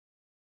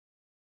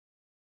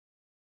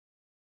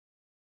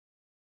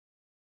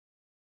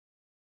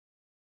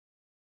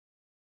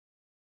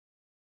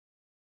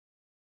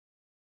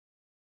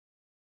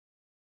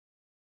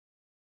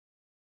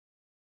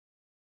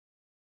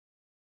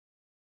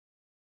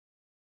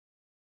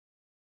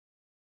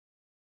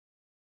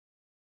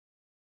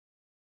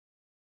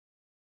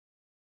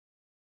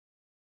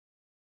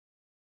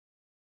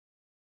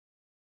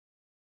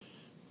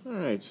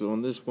Alright, so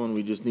on this one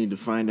we just need to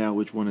find out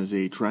which one is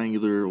a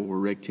triangular or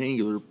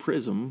rectangular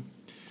prism.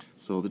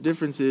 So the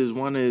difference is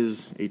one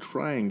is a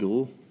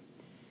triangle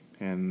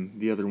and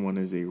the other one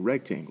is a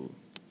rectangle.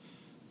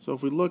 So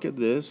if we look at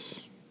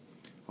this,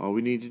 all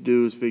we need to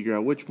do is figure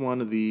out which one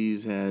of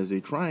these has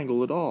a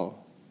triangle at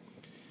all.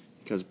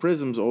 Because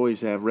prisms always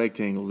have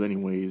rectangles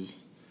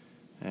anyways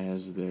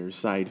as their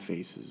side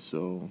faces.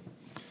 So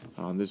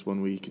on this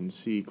one we can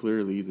see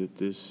clearly that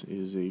this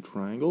is a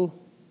triangle.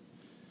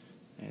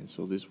 And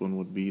so this one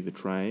would be the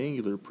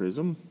triangular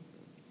prism.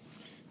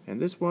 And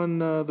this one,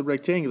 the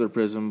rectangular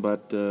prism,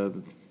 but the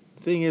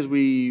thing is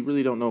we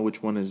really don't know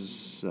which one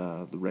is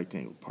the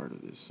rectangle part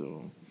of this.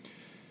 So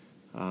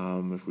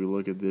if we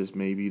look at this,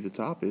 maybe the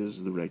top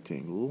is the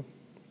rectangle,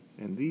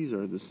 and these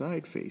are the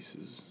side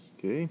faces,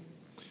 okay?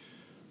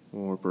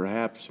 Or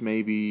perhaps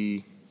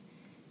maybe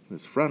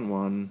this front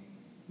one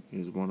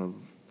is one of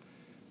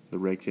the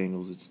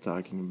rectangles it's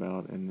talking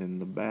about, and then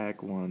the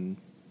back one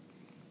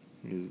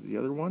is the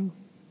other one.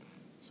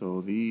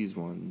 So these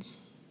ones,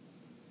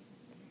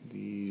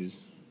 these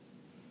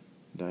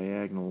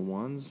diagonal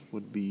ones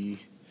would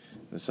be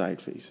the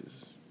side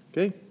faces,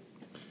 okay?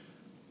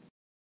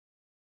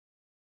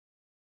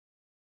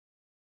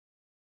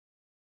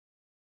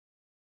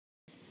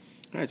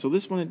 Alright, so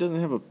this one, it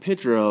doesn't have a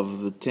picture of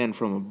the tent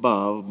from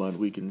above, but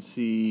we can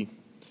see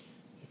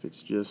if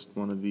it's just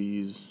one of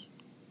these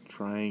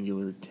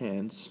triangular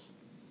tents.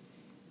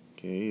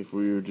 Okay, if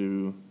we were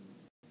to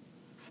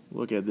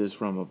look at this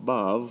from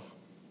above,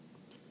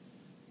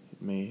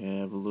 it may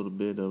have a little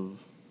bit of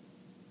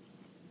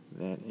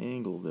that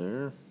angle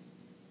there,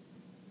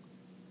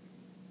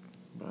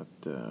 but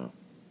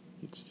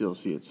you'd still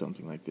see it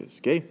something like this,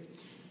 okay?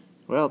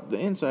 Well, the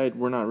inside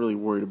we're not really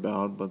worried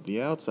about, but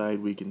the outside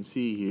we can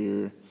see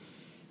here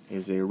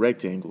is a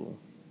rectangle.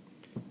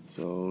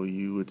 So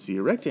you would see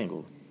a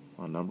rectangle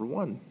on number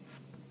 1.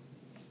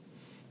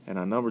 And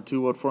on number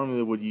 2, what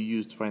formula would you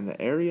use to find the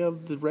area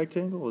of the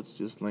rectangle? It's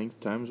just length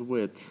times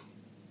width.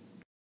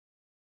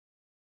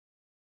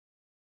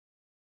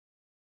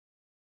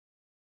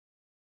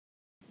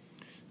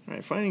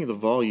 Alright, finding the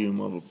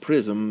volume of a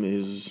prism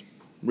is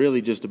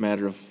really just a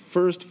matter of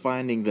first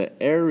finding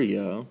the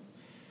area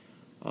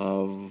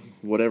of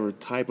whatever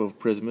type of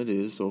prism it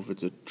is. So if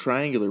it's a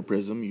triangular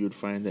prism, you would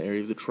find the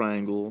area of the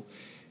triangle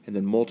and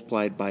then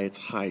multiply it by its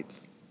height.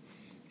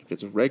 If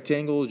it's a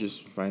rectangle,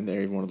 just find the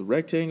area of one of the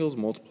rectangles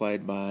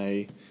multiplied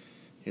by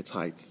its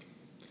height.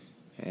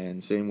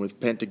 And same with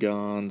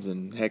pentagons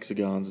and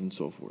hexagons and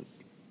so forth.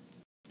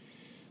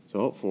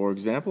 So for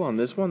example, on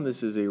this one,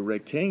 this is a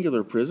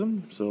rectangular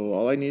prism. So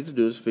all I need to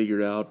do is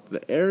figure out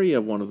the area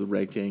of one of the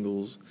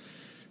rectangles,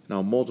 and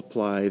I'll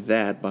multiply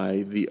that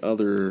by the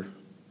other,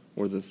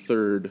 or the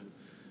third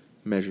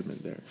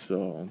measurement there.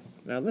 So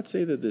now let's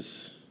say that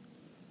this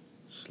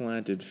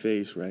slanted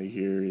face right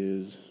here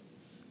is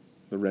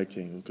the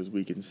rectangle, because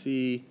we can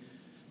see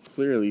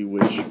clearly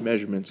which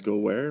measurements go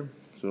where.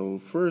 So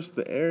first,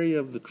 the area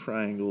of the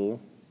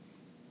triangle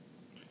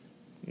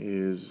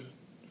is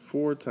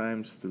 4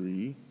 times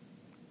 3,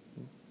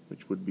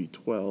 which would be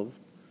 12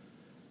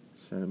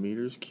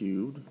 centimeters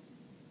cubed.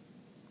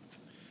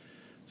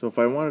 So if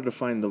I wanted to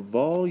find the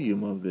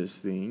volume of this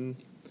thing,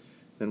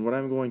 then what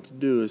I'm going to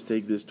do is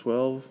take this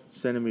 12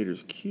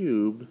 centimeters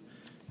cubed,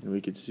 and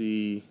we could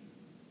see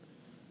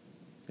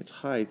its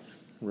height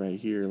right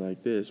here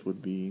like this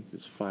would be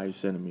this 5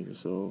 centimeters.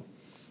 So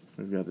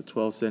we've got the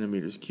 12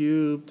 centimeters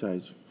cubed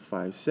times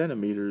 5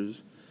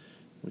 centimeters,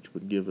 which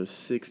would give us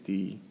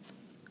 60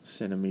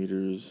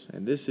 centimeters,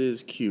 and this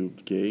is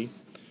cubed, okay?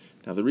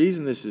 Now the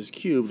reason this is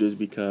cubed is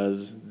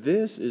because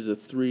this is a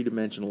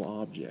 3-dimensional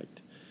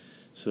object.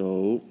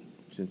 So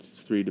since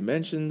it's 3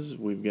 dimensions,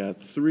 we've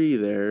got 3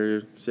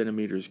 there,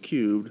 centimeters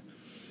cubed.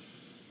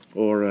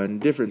 Or in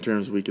different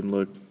terms, we can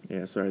look,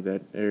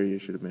 that area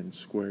should have been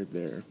squared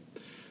there.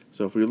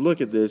 So if we look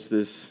at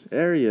this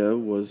area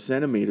was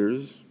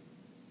centimeters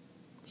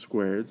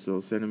squared,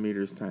 so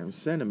centimeters times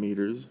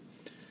centimeters.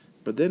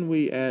 But then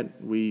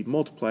we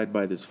multiplied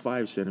by this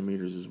 5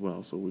 centimeters as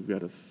well. So we've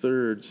got a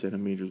third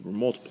centimeters we're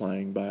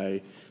multiplying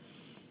by,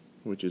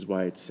 which is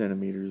why it's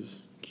centimeters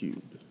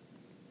cubed.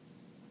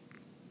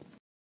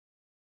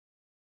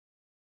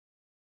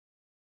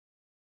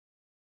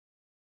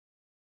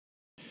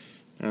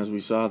 As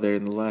we saw there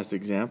in the last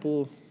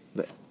example,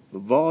 the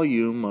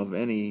volume of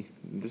any,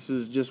 this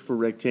is just for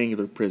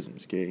rectangular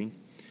prisms, okay,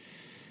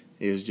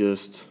 is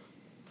just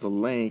the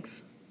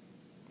length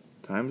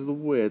times the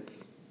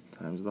width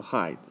times the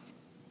height.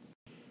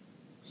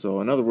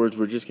 So in other words,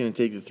 we're just going to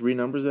take the 3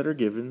 numbers that are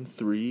given,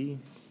 3,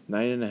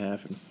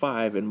 9.5, and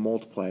 5, and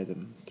multiply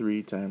them.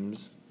 3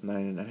 times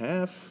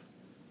 9.5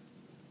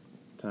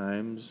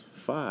 times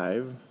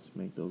 5. Let's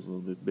make those a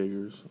little bit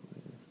bigger so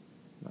they're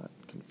not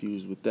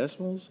confused with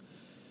decimals.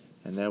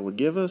 And that would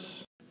give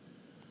us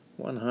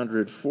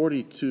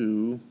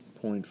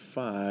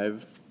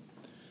 142.5.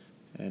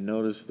 And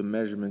notice the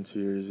measurements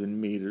here is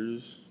in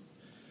meters.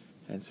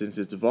 And since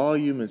it's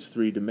volume, it's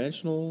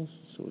 3-dimensional,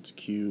 so it's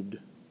cubed.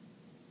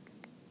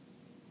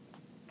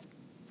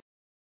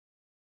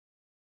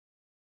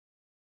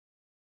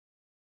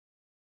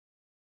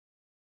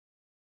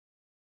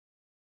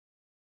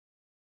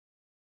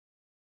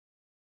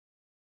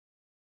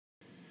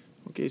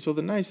 Okay, so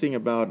the nice thing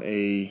about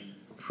a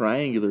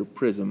triangular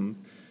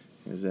prism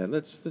is that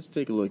let's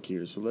take a look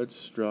here. So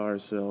let's draw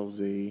ourselves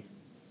a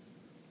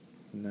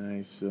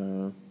nice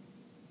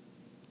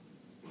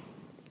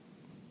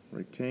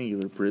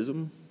rectangular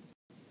prism.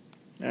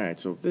 Alright,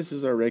 so if this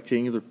is our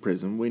rectangular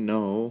prism, we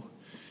know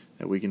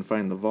that we can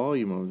find the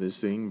volume of this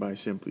thing by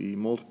simply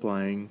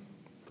multiplying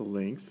the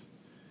length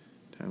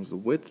times the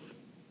width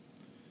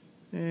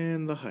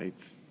and the height.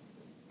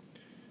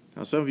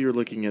 Now some of you are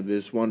looking at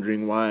this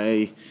wondering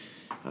why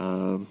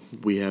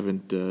we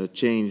haven't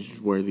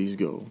changed where these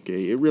go.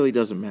 Okay, it really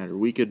doesn't matter.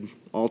 We could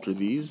alter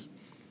these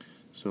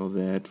so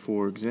that,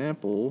 for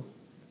example,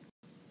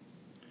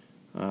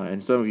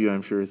 and some of you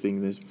I'm sure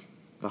think this,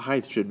 the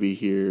height should be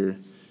here.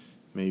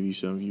 Maybe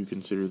some of you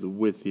consider the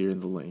width here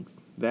and the length.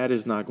 That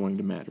is not going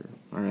to matter.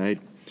 All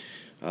right.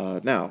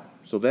 Now,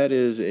 so that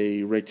is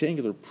a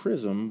rectangular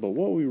prism, but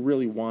what we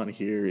really want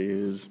here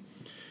is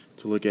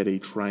to look at a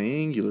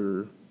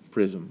triangular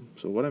prism.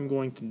 So what I'm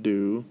going to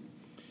do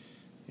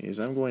is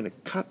I'm going to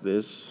cut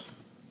this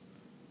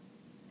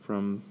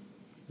from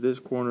this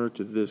corner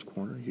to this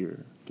corner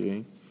here.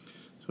 Okay.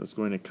 So it's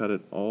going to cut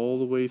it all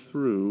the way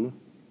through,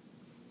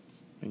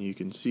 and you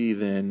can see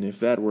then if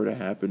that were to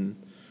happen,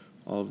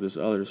 all of this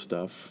other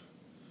stuff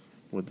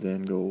would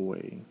then go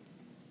away.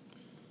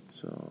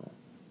 So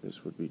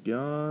this would be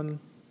gone.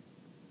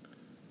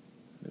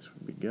 This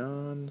would be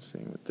gone.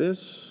 Same with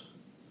this.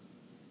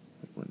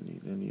 I wouldn't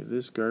need any of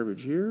this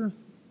garbage here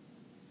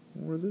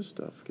or this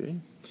stuff. Okay.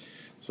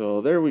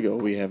 So there we go.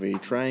 We have a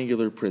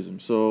triangular prism.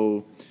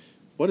 So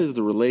what is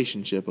the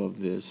relationship of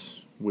this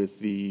with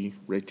the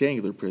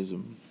rectangular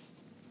prism?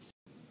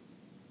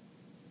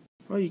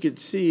 Well, you could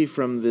see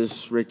from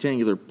this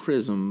rectangular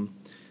prism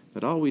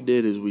that all we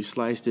did is we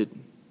sliced it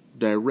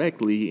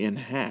directly in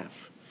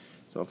half.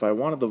 So if I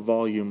wanted the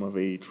volume of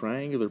a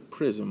triangular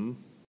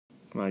prism,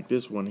 like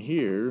this one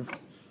here,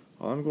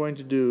 all I'm going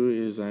to do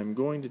is I'm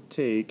going to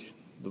take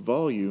the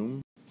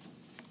volume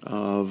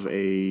of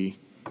a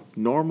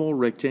normal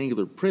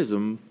rectangular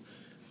prism,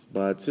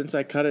 but since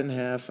I cut it in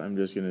half, I'm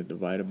just going to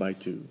divide it by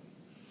 2.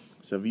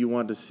 So if you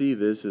want to see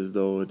this as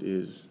though it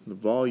is the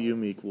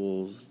volume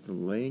equals the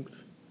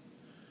length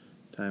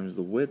times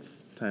the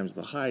width times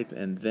the height,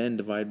 and then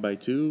divide by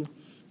 2,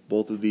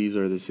 both of these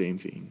are the same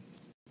thing.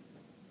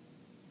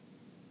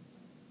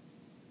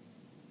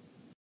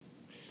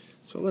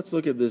 So let's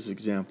look at this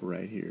example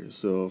right here.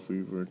 So if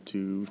we were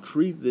to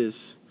treat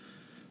this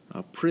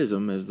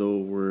prism as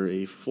though it were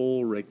a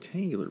full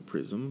rectangular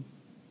prism,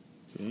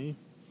 okay.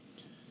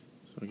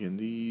 So again,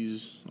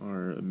 these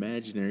are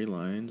imaginary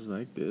lines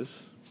like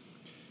this.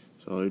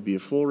 So it would be a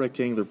full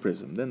rectangular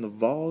prism. Then the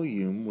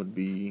volume would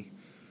be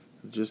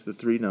just the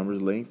 3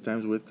 numbers, length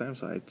times width times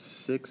height,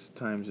 6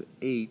 times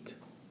 8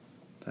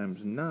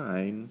 times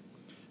 9.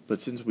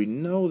 But since we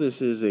know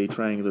this is a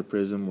triangular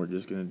prism, we're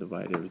just going to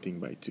divide everything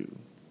by 2.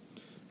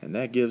 And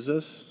that gives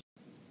us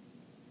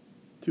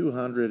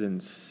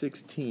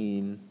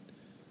 216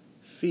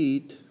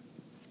 feet.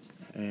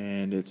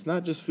 And it's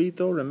not just feet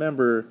though.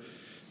 Remember,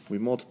 we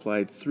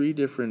multiplied 3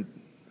 different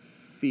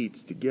feet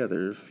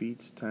together.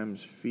 Feet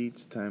times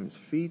feet times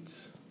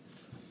feet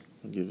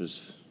will give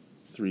us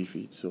 3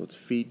 feet. So it's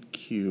feet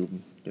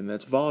cubed. And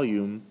that's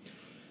volume.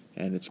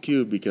 And it's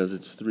cubed because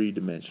it's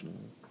 3-dimensional.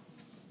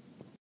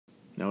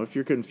 Now if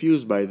you're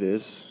confused by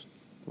this,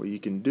 what you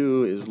can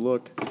do is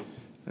look.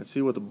 Let's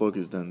see what the book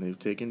has done. They've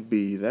taken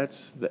B.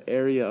 That's the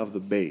area of the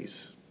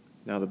base.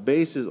 Now the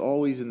base is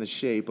always in the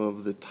shape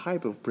of the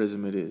type of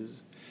prism it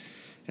is.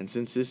 And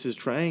since this is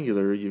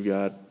triangular, you've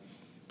got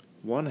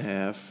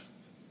 1/2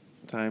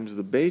 times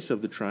the base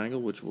of the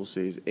triangle, which we'll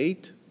say is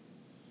 8.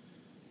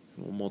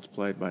 And we'll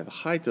multiply it by the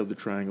height of the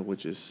triangle,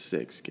 which is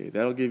 6. Okay,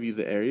 that'll give you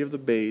the area of the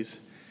base,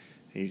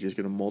 and you're just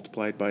going to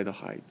multiply it by the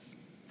height,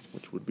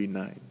 which would be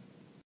 9.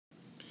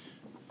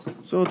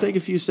 So take a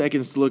few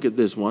seconds to look at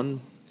this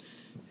one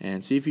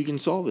and see if you can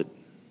solve it.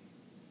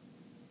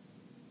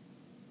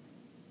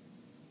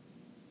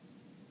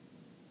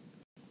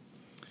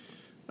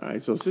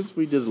 Alright, so since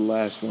we did the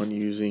last one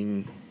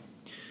using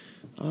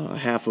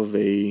half of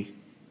a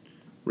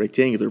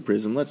rectangular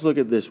prism, let's look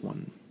at this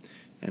one.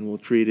 And we'll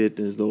treat it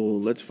as though,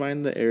 let's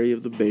find the area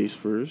of the base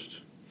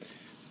first,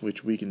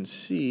 which we can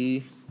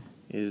see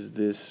is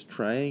this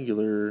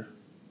triangle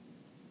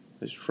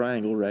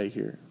right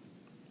here,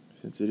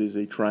 since it is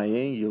a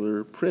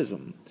triangular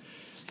prism.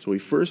 So we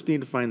first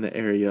need to find the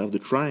area of the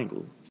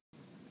triangle.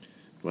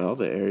 Well,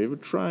 the area of a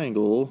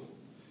triangle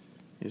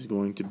is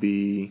going to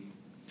be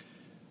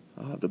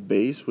the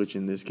base, which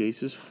in this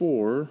case is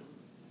 4,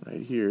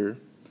 right here,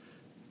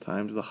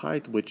 times the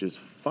height, which is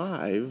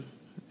 5,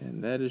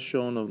 and that is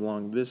shown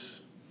along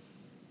this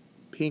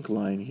pink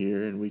line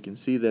here, and we can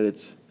see that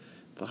it's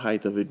the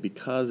height of it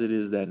because it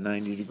is that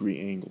 90-degree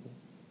angle.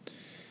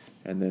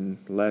 And then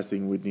the last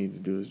thing we'd need to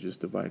do is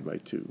just divide by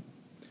 2.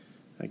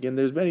 Again,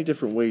 there's many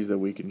different ways that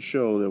we can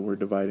show that we're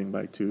dividing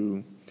by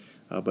 2,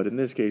 but in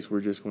this case we're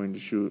just going to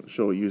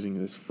show it using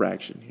this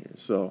fraction here.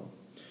 So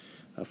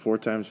 4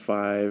 times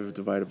 5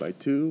 divided by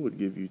 2 would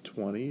give you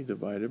 20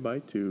 divided by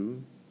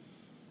 2,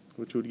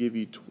 which would give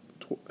you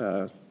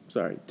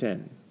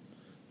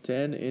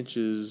 10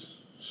 inches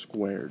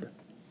squared.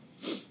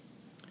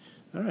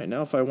 All right,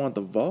 now if I want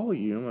the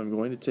volume, I'm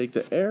going to take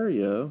the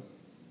area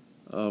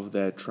of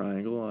that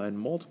triangle and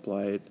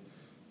multiply it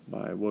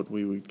by what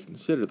we would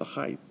consider the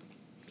height.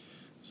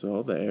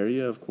 So the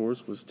area, of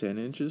course, was 10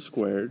 inches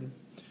squared.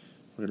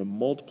 We're going to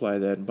multiply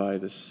that by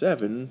the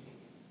 7,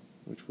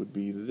 which would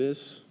be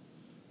this,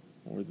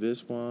 or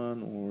this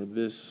one, or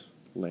this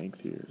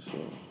length here. So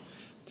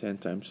 10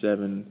 times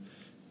 7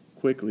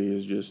 quickly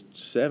is just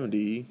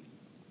 70.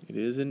 It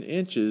is in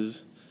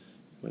inches,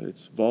 but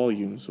it's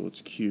volume, so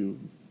it's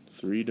cubed,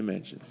 3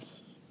 dimensions.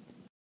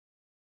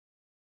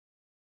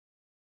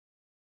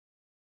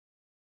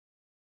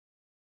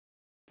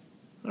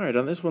 Alright,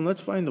 on this one,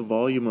 let's find the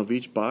volume of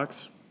each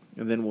box,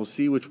 and then we'll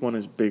see which one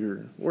is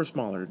bigger or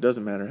smaller. It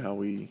doesn't matter how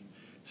we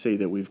say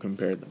that we've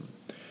compared them.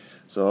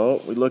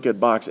 So, we look at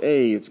box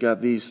A, it's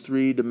got these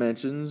 3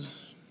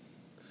 dimensions.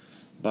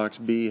 Box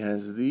B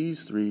has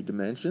these 3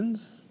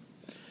 dimensions.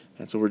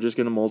 And so we're just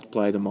going to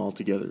multiply them all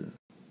together.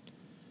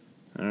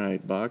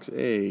 Alright, box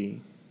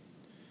A.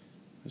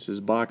 This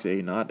is box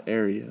A, not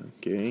area,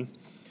 okay?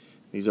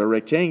 These are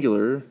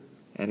rectangular,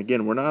 and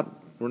again, we're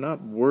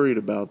not worried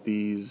about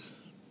these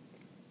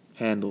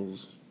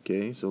handles,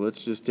 okay? So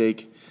let's just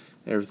take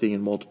everything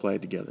and multiply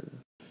it together.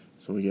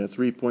 So we got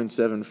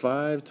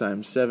 3.75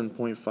 times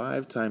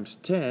 7.5 times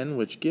 10,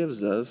 which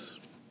gives us,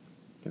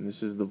 and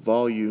this is the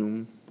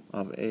volume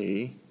of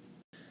A,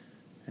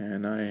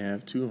 and I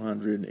have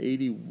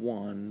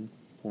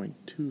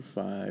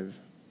 281.25,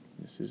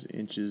 this is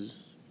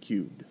inches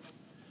cubed.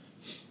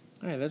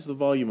 Alright, that's the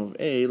volume of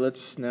A.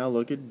 Let's now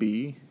look at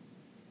B.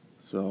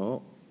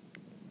 So,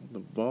 the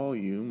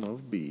volume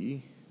of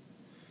B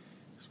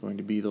is going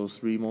to be those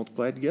 3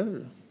 multiplied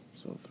together.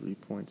 So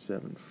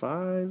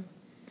 3.75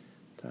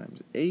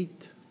 times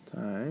 8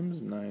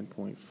 times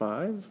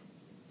 9.5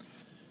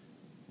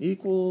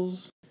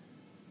 equals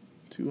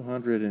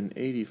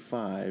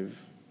 285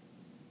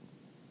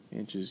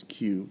 inches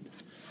cubed.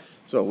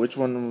 So which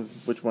one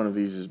of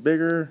these is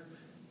bigger?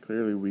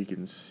 Clearly we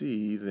can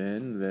see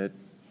then that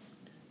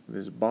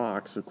this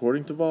box,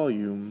 according to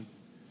volume,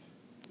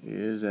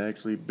 is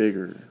actually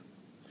bigger.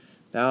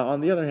 Now,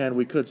 on the other hand,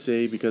 we could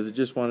say, because it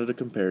just wanted a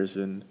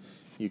comparison,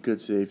 you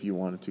could say if you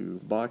wanted to,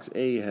 box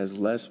A has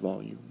less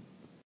volume.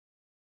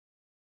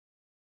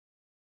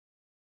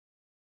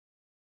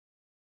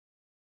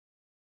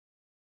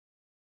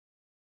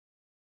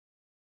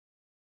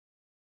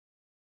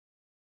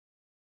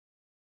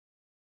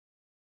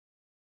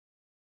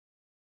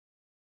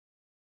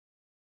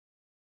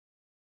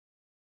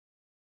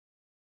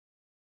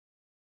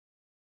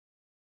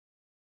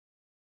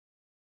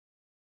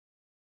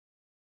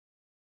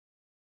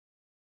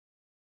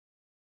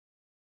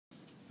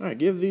 All right,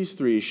 give these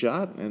 3 a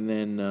shot, and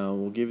then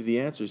we'll give you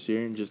the answers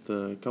here in just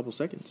a couple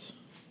seconds.